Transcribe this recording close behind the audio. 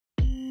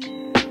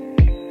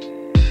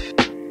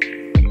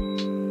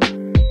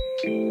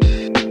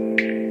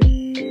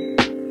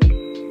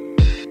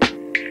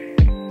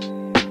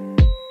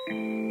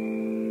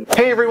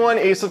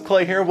everyone, Ace of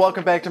Clay here.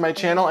 Welcome back to my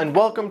channel and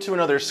welcome to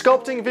another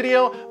sculpting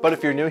video. But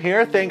if you're new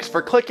here, thanks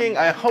for clicking.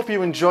 I hope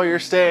you enjoy your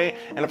stay.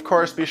 And of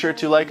course, be sure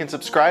to like and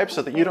subscribe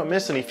so that you don't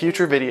miss any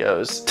future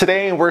videos.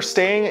 Today, we're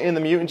staying in the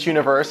Mutant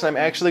universe and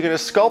I'm actually going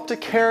to sculpt a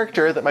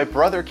character that my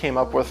brother came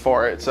up with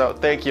for it. So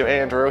thank you,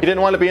 Andrew. He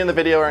didn't want to be in the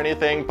video or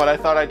anything, but I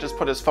thought I'd just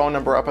put his phone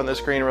number up on the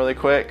screen really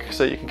quick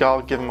so you can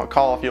all give him a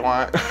call if you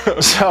want.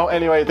 So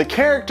anyway, the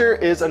character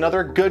is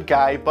another good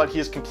guy, but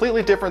he's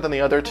completely different than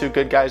the other two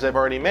good guys I've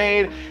already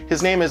made.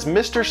 His name is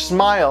Mr.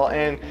 Smile,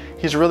 and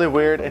he's really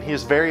weird and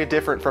he's very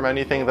different from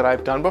anything that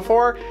I've done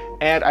before,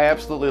 and I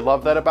absolutely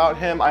love that about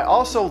him. I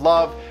also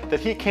love that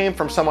he came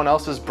from someone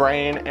else's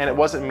brain and it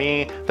wasn't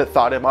me that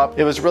thought him up.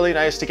 It was really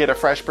nice to get a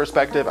fresh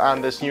perspective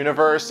on this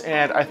universe,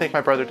 and I think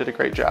my brother did a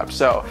great job.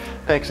 So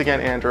thanks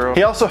again, Andrew.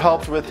 He also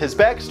helped with his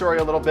backstory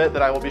a little bit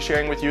that I will be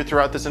sharing with you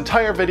throughout this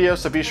entire video,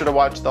 so be sure to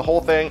watch the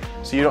whole thing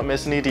so you don't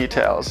miss any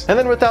details. And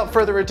then without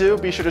further ado,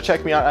 be sure to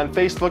check me out on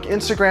Facebook,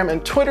 Instagram,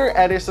 and Twitter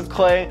at Ace of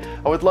Clay.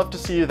 I would love to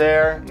see you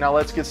there. Now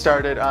let's get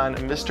started on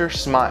Mr.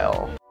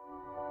 Smile.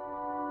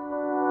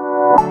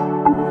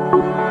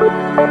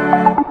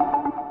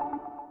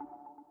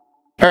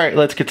 Alright,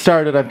 let's get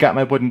started. I've got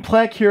my wooden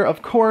plaque here,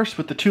 of course,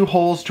 with the two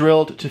holes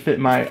drilled to fit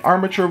my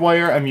armature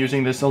wire. I'm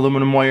using this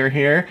aluminum wire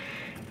here.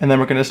 And then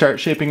we're going to start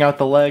shaping out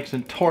the legs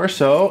and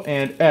torso.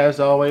 And as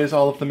always,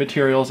 all of the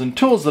materials and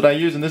tools that I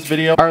use in this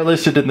video are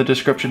listed in the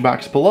description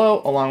box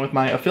below, along with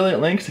my affiliate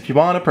links if you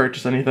want to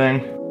purchase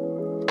anything.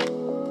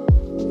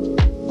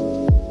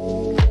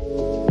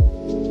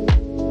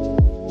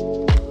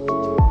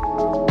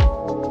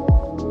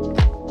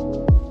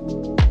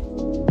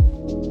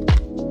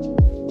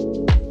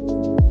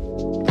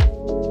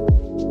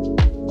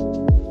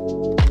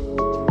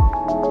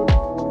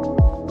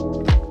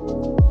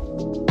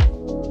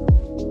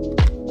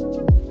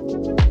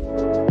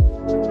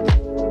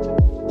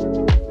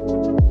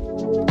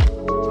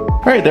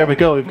 Alright, there we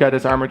go. We've got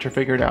his armature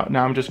figured out.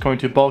 Now I'm just going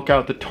to bulk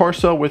out the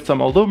torso with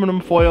some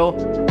aluminum foil.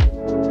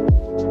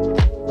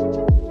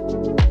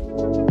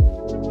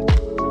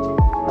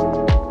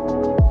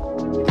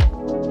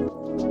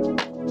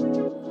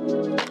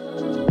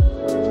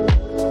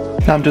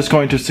 Now I'm just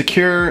going to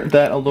secure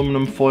that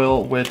aluminum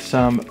foil with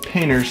some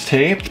painter's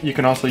tape. You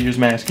can also use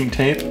masking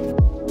tape.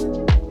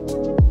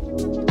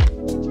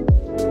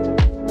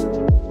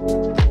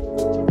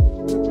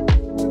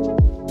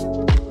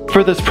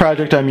 For this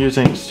project, I'm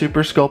using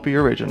Super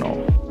Sculpey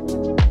Original.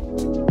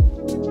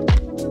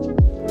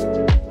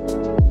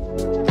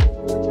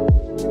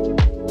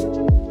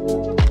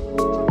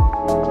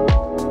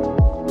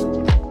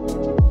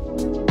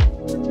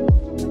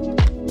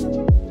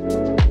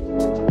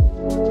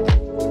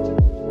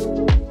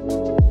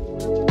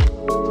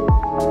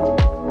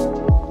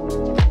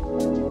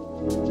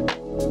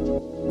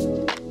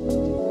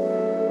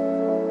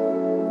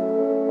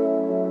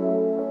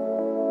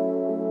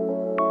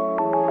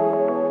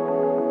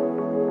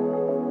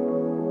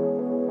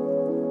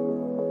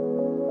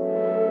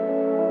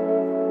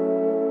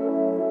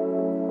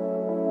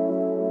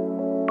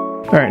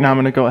 Alright, now I'm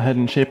going to go ahead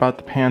and shape out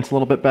the pants a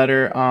little bit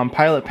better.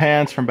 Pilot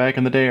pants from back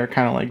in the day are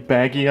kind of like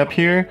baggy up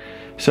here,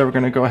 so we're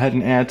going to go ahead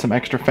and add some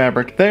extra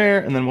fabric there,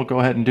 and then we'll go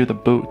ahead and do the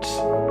boots.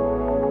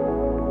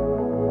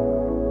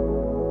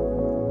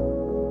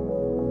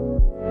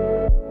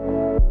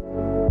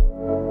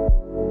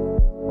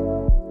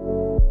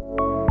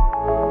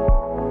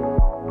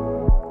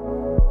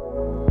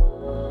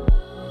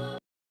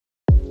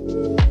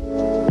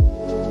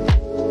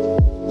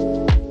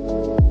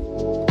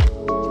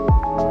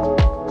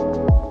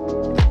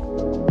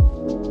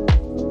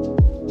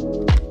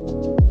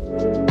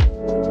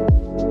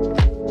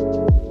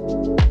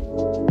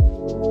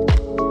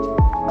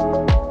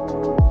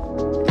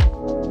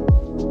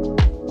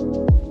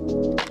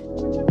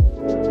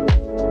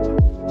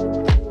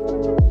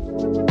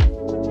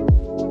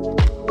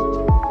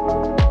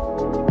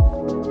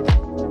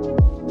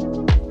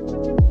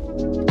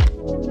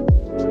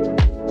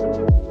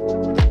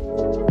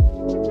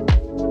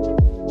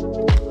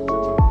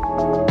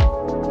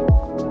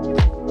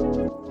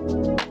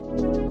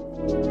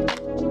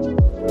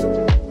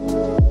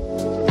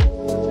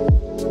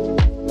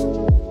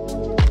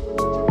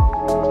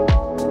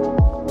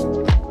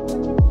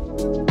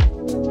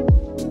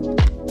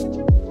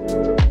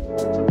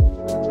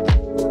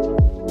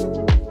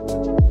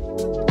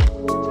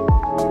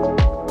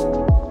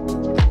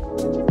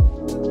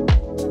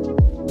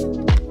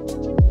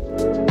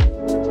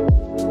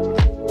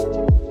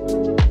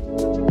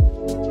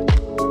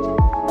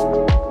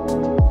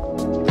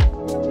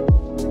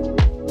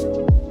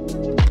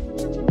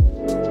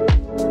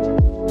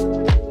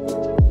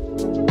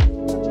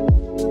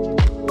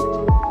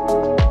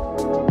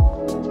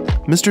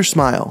 Mr.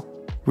 Smile,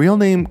 real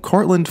name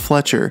Cortland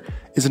Fletcher,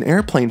 is an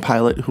airplane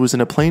pilot who was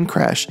in a plane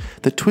crash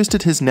that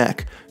twisted his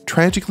neck,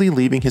 tragically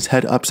leaving his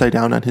head upside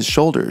down on his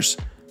shoulders.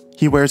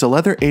 He wears a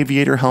leather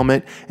aviator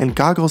helmet and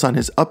goggles on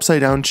his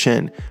upside-down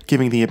chin,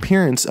 giving the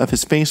appearance of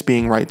his face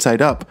being right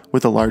side up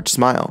with a large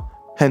smile,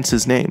 hence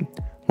his name,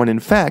 when in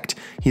fact,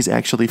 he's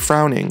actually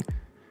frowning.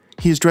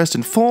 He is dressed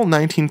in full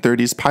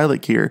 1930s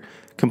pilot gear,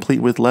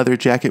 complete with leather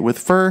jacket with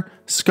fur,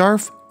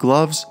 scarf,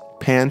 gloves,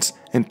 pants,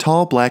 and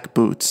tall black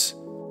boots.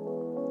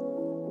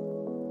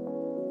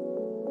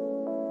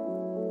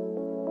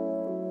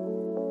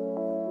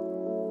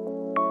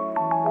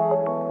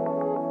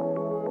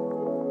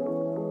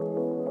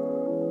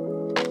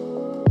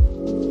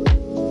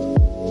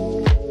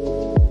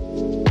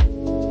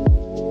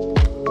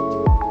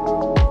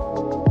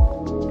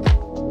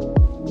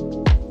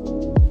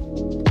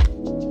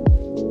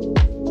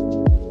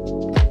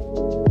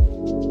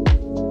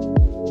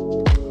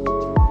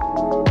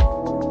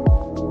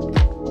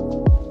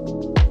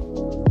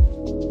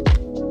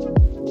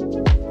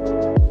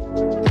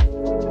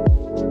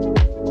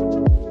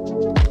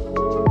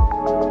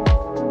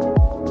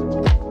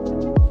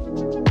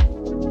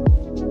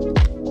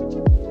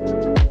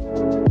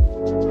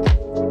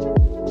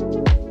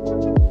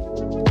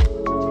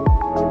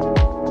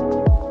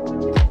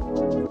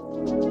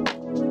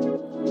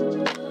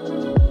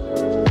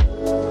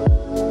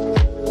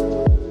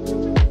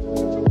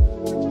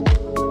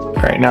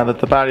 Alright, now that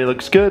the body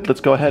looks good,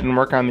 let's go ahead and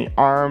work on the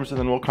arms, and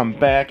then we'll come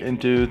back and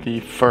do the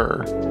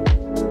fur.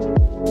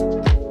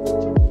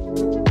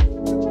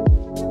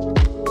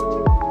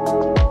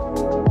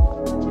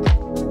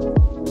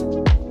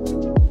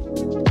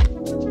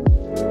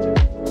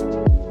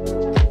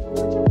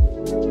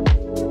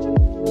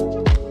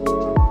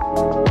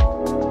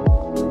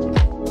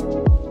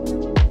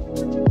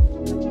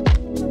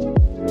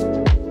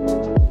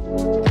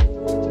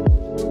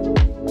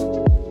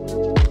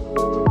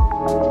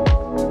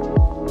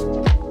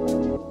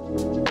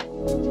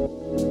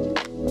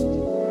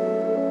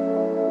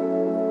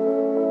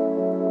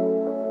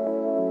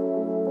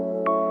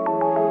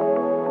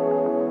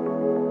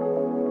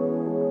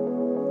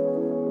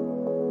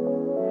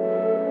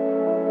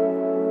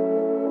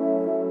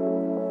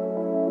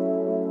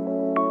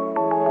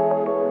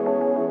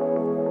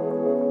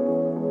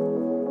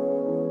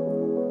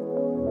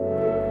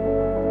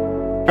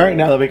 Alright,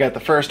 now that we got the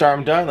first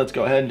arm done, let's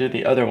go ahead and do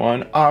the other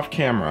one off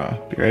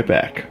camera. Be right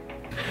back.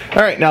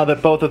 Alright, now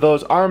that both of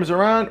those arms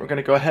are on, we're going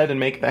to go ahead and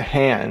make the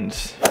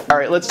hands.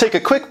 Alright, let's take a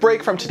quick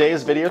break from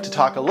today's video to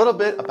talk a little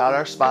bit about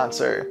our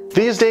sponsor.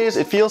 These days,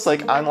 it feels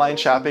like online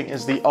shopping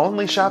is the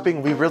only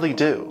shopping we really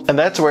do. And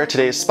that's where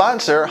today's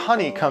sponsor,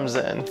 Honey, comes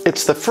in.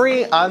 It's the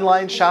free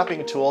online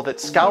shopping tool that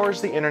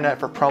scours the internet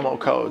for promo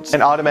codes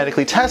and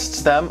automatically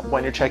tests them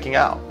when you're checking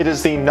out. It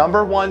is the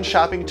 #1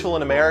 shopping tool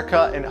in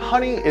America, and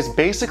Honey is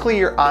basically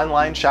your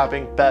online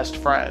shopping best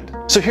friend.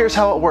 So here's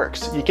how it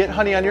works. You get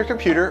Honey on your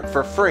computer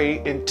for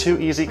free in 2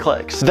 easy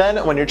clicks.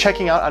 Then when you're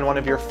checking out on one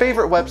of your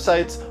favorite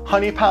websites,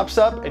 Honey pops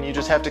up and you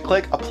just have to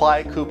click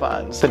Apply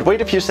Coupons. Then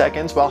wait a few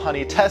seconds while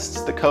Honey tests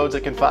the codes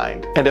it can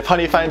find. And if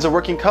Honey finds a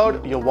working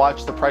code, you'll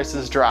watch the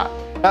prices drop.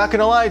 Not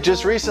gonna lie,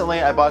 just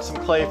recently I bought some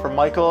clay from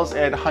Michael's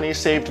and Honey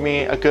saved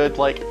me a good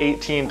like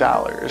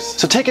 $18.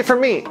 So take it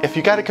from me, if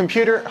you got a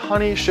computer,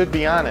 Honey should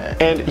be on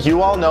it. And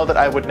you all know that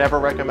I would never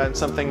recommend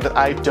something that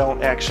I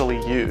don't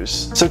actually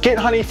use. So get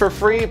Honey for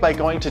free by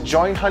going to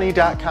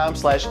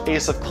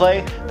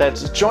joinhoney.com/aceofclay.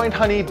 That's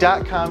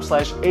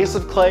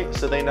joinhoney.com/aceofclay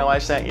so they know I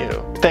sent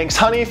you. Thanks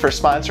Honey for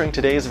sponsoring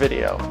today's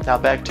video. Now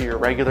back to your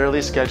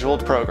regularly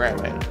scheduled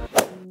programming.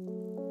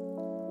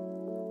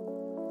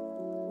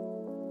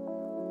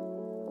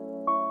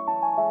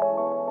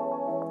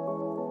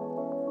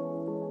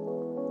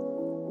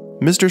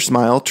 Mr.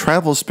 Smile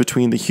travels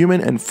between the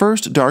human and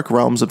first dark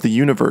realms of the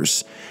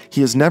universe. He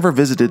has never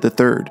visited the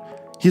third.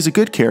 He is a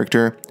good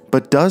character,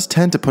 but does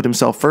tend to put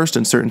himself first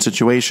in certain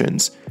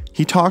situations.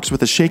 He talks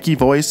with a shaky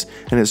voice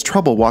and has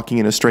trouble walking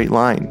in a straight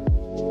line.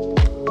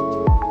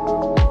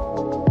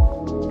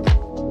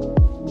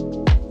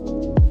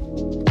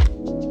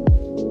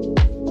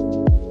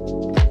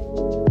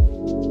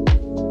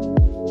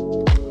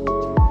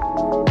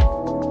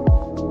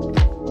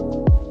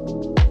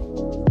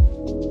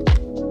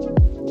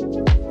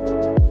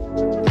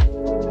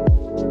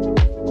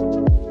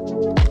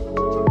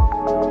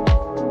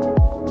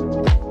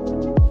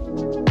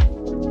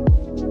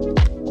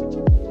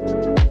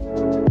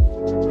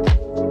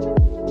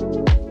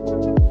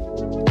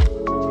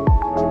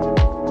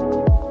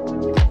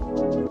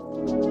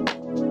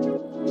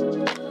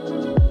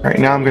 Alright,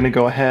 now I'm going to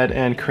go ahead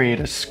and create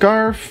a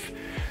scarf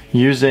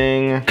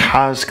using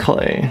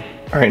cosplay.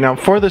 Alright, now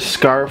for the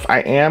scarf,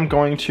 I am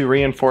going to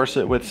reinforce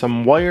it with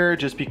some wire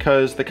just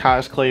because the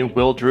cosplay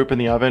will droop in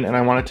the oven and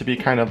I want it to be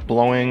kind of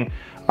blowing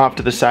off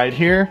to the side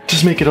here.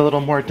 Just make it a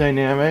little more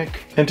dynamic.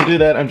 And to do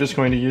that, I'm just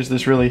going to use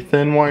this really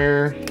thin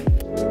wire.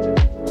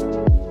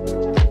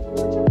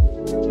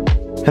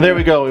 And there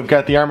we go, we've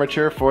got the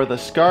armature for the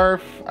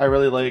scarf. I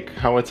really like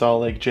how it's all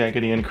like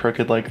jaggedy and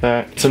crooked like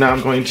that. So now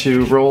I'm going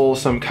to roll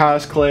some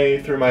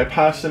cosplay through my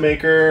pasta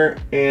maker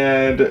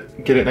and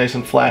get it nice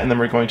and flat, and then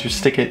we're going to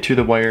stick it to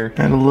the wire.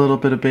 Add a little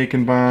bit of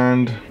Bacon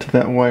Bond to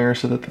that wire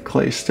so that the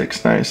clay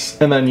sticks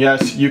nice. And then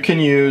yes, you can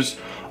use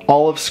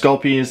all of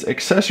Sculpey's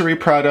accessory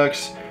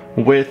products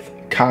with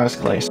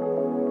cosplay.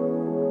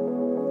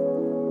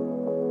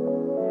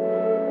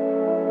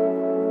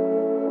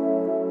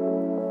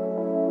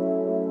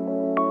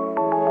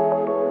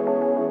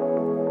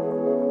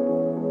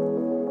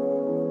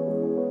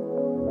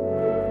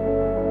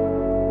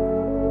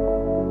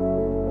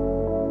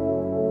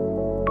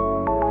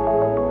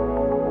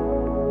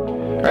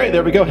 right,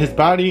 there we go. His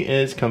body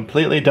is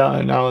completely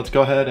done. Now let's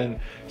go ahead and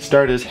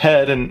start his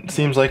head, and it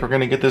seems like we're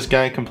gonna get this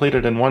guy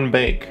completed in one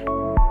bake.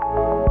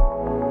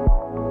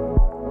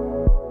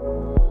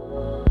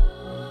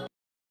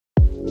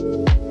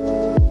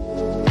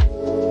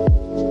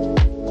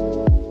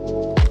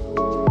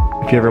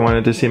 If you ever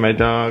wanted to see my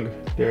dog,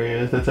 there he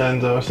is. That's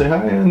Enzo. Say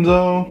hi,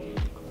 Enzo.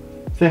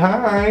 Say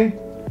hi.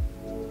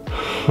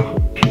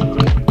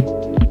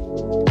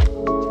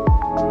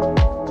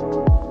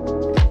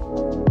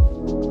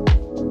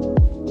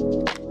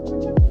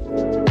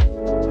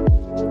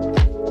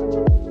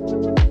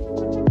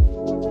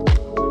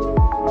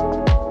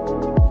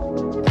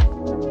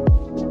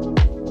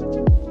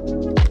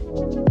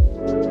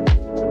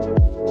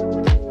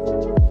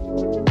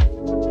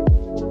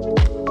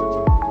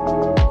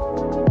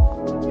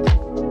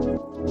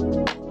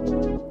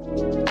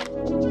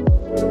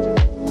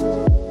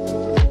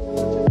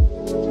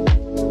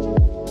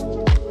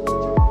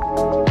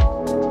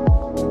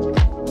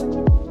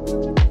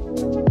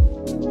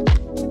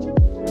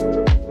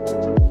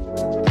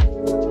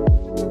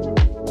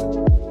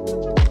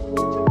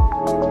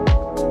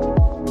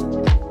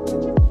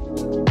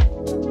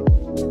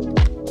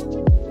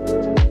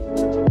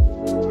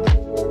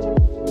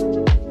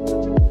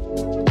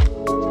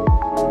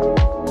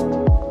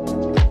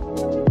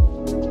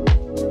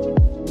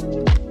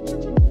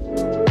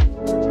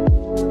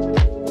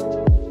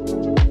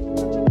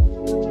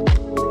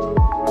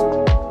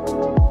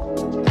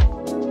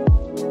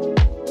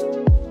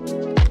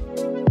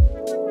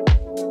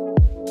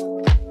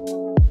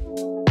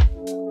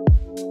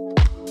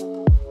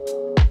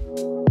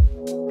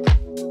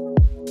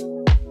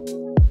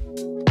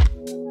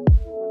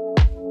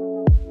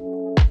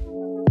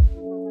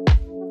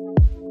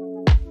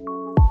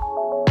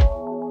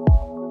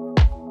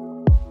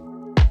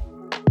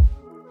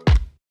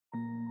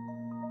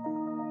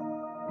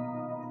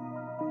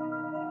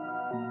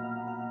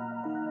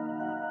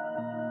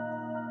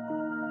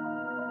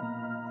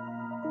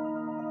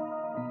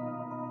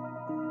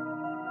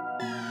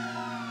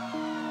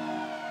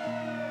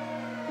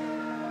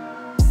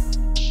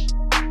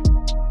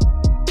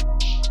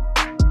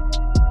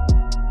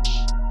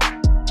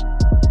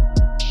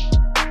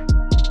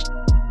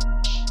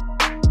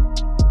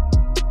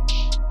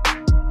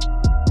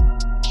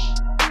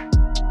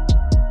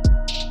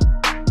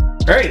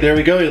 All right, there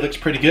we go. He looks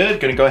pretty good.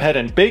 Gonna go ahead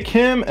and bake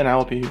him, and I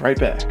will be right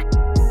back.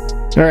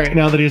 All right,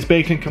 now that he's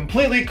baked and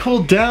completely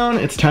cooled down,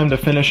 it's time to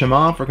finish him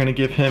off. We're gonna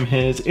give him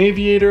his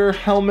aviator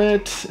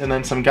helmet and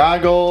then some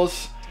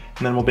goggles,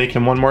 and then we'll bake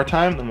him one more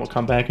time, then we'll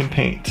come back and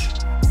paint.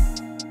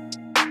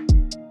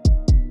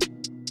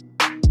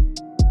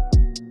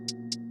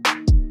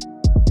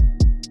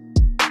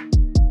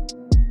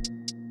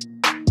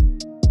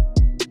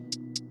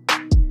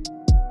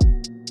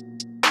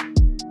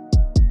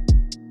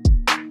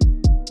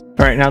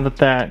 All right, now that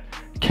that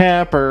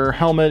cap or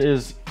helmet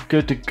is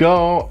good to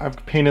go,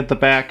 I've painted the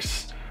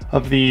backs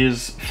of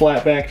these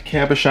flat-backed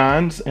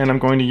cabochons, and I'm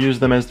going to use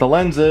them as the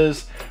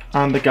lenses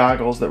on the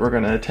goggles that we're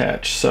going to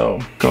attach. So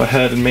go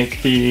ahead and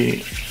make the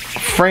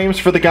frames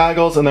for the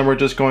goggles, and then we're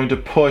just going to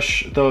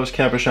push those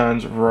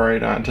cabochons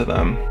right onto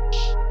them.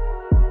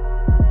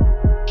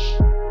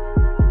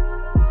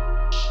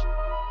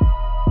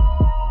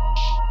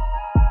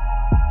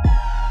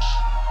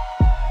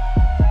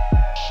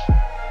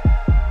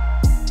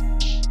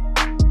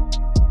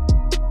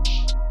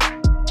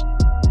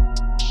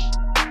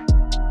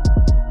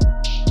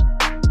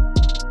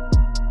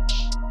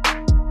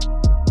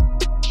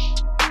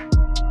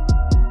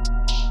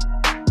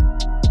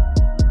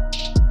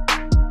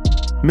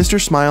 Mr.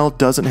 Smile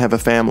doesn't have a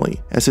family,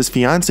 as his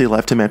fiancée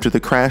left him after the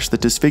crash that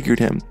disfigured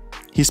him.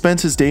 He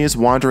spends his days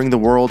wandering the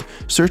world,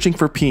 searching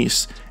for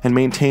peace, and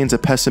maintains a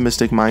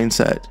pessimistic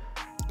mindset.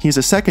 He's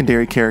a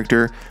secondary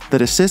character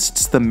that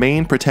assists the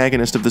main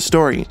protagonist of the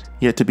story,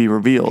 yet to be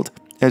revealed,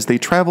 as they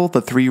travel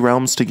the three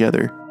realms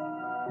together.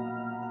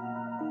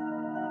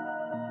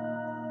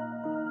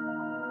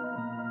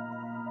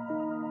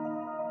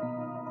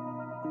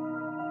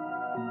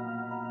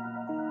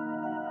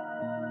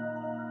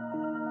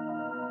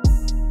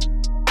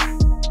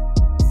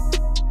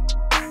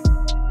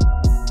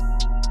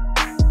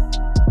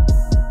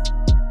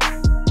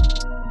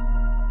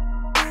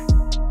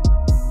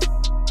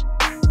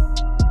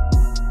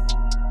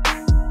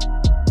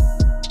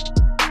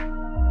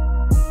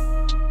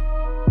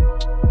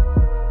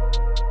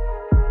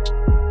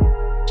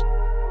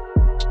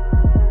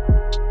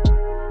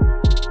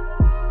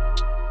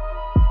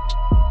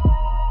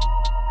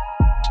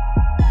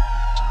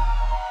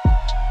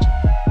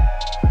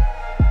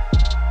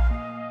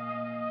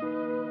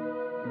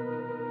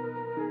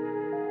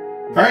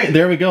 All right,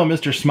 there we go.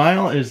 Mr.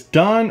 Smile is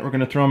done. We're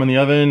gonna throw him in the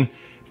oven,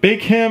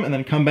 bake him, and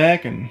then come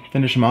back and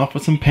finish him off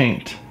with some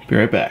paint. Be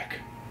right back.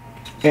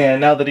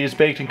 And now that he's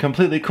baked and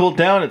completely cooled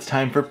down, it's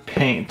time for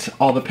paint.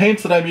 All the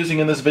paints that I'm using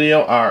in this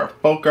video are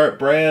Folk Art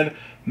brand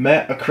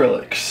matte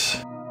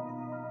acrylics.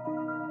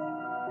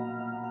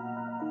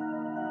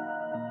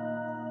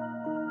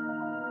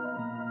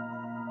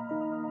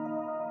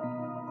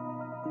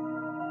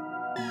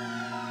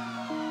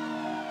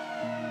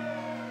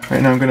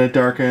 Right now I'm going to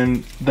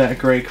darken that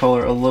gray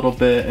color a little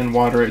bit and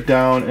water it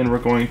down, and we're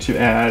going to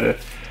add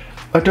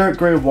a dark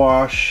gray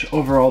wash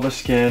over all the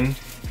skin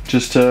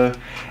just to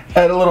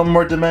add a little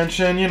more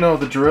dimension, you know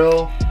the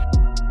drill.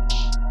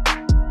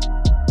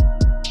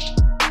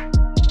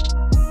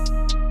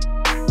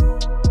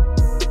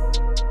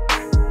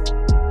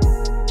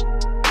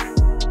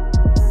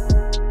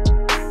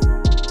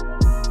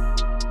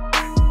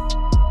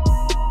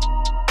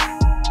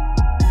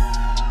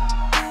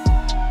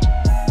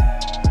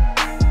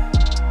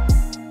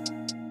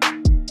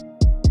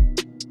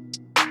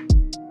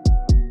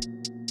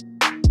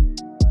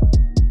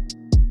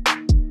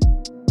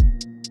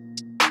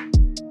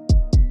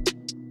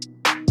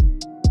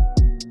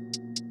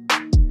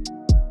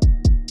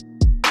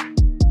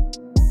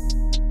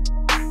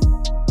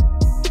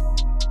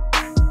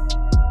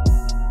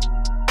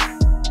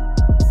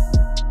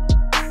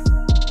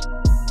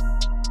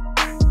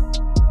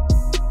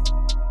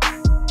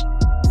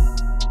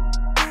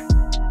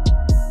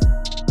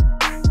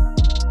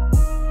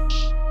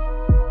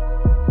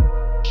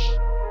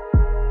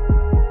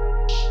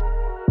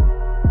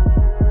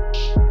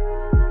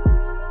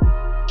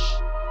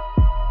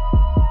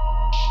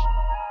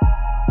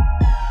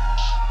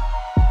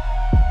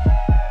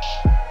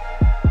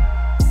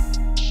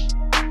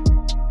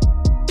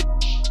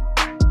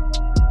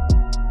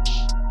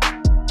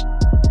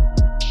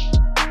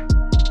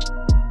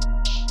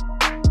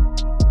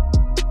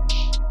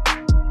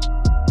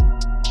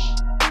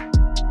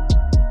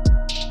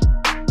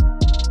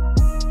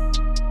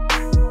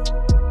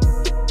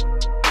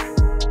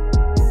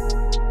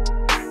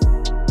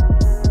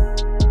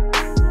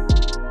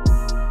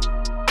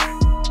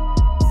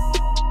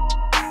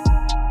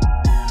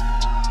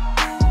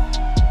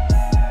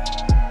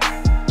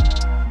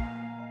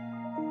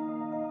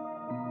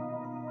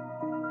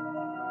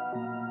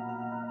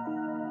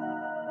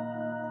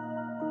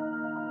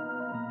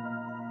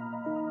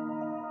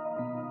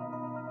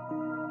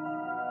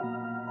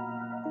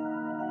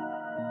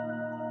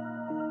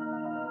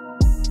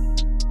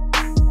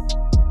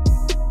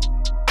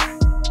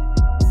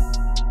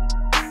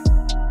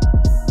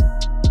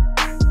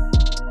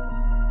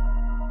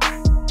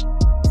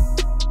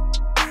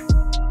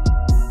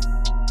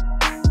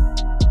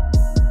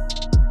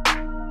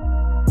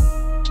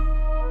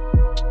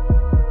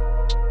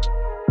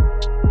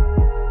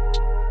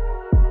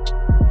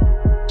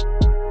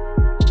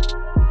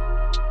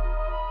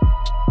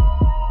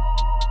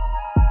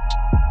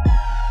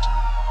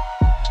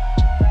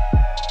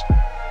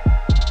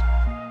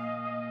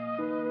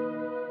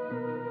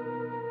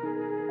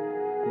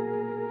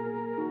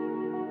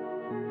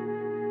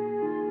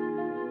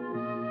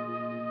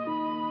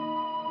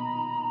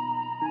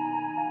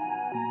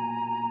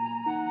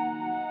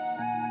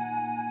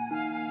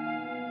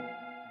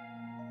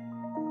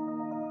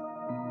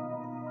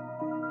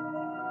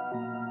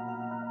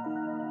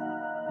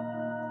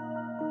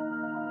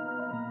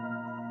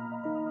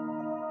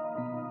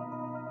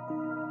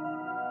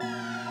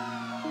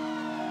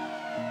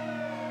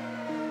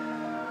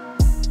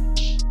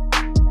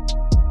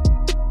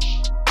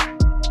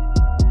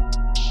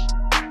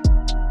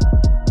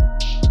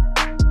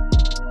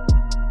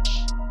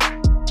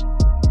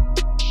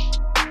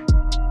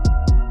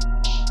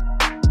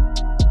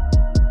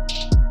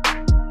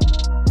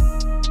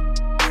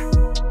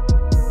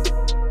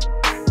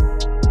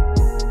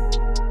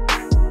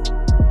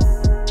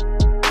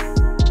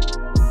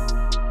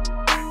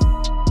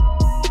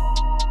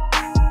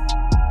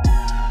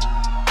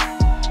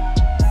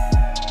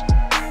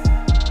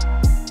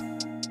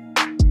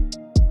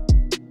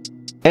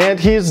 And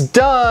he's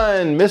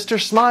done! Mr.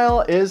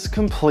 Smile is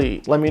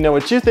complete. Let me know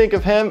what you think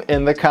of him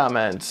in the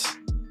comments.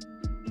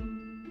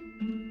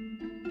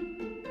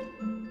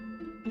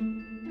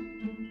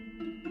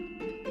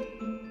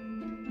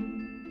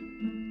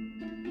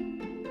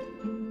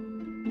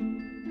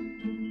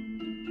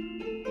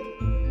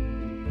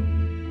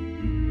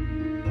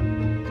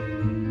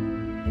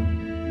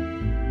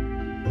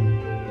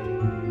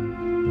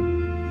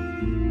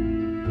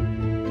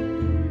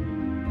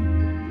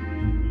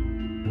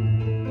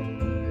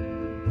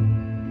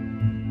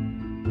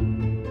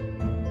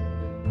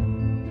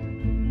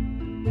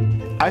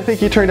 I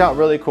think he turned out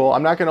really cool.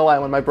 I'm not gonna lie,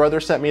 when my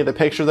brother sent me the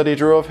picture that he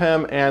drew of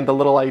him and the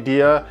little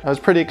idea, I was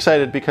pretty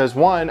excited because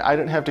one, I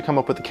didn't have to come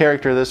up with the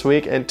character this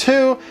week, and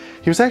two,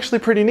 he was actually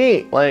pretty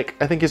neat. Like,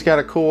 I think he's got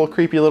a cool,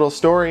 creepy little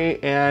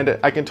story, and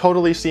I can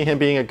totally see him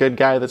being a good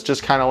guy that's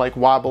just kind of like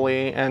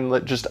wobbly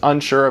and just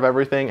unsure of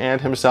everything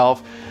and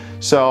himself.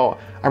 So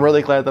I'm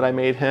really glad that I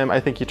made him. I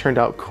think he turned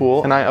out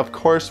cool, and I of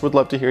course would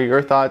love to hear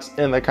your thoughts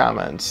in the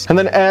comments. And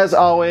then as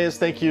always,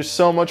 thank you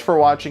so much for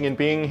watching and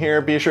being here.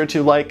 Be sure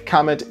to like,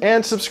 comment,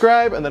 and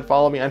subscribe, and then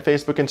follow me on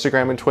Facebook,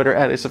 Instagram, and Twitter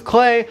at Ace of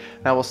Clay.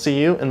 And I will see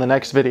you in the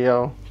next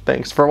video.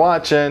 Thanks for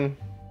watching.